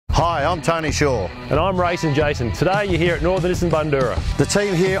Hi, I'm Tony Shaw. And I'm Racing Jason. Today you're here at Northern Nissan Bundoora. The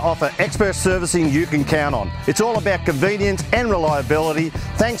team here offer expert servicing you can count on. It's all about convenience and reliability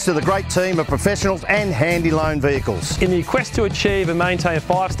thanks to the great team of professionals and handy loan vehicles. In the quest to achieve and maintain a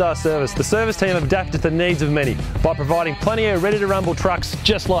 5-star service, the service team have adapted to the needs of many by providing plenty of ready-to-rumble trucks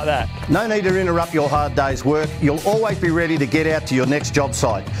just like that. No need to interrupt your hard day's work. You'll always be ready to get out to your next job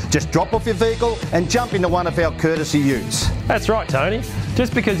site. Just drop off your vehicle and jump into one of our courtesy utes. That's right, Tony.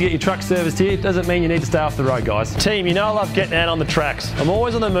 Just because you get your truck serviced here doesn't mean you need to stay off the road, guys. Team, you know I love getting out on the tracks. I'm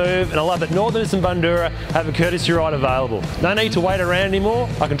always on the move and I love that Northern Nissan Bundoora have a courtesy ride available. No need to wait around anymore.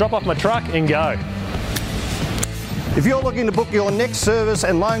 I can drop off my truck and go. If you're looking to book your next service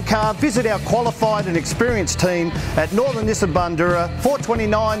and loan car, visit our qualified and experienced team at Northern Nissan Bundoora,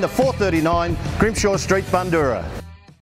 429 to 439 Grimshaw Street, Bundoora.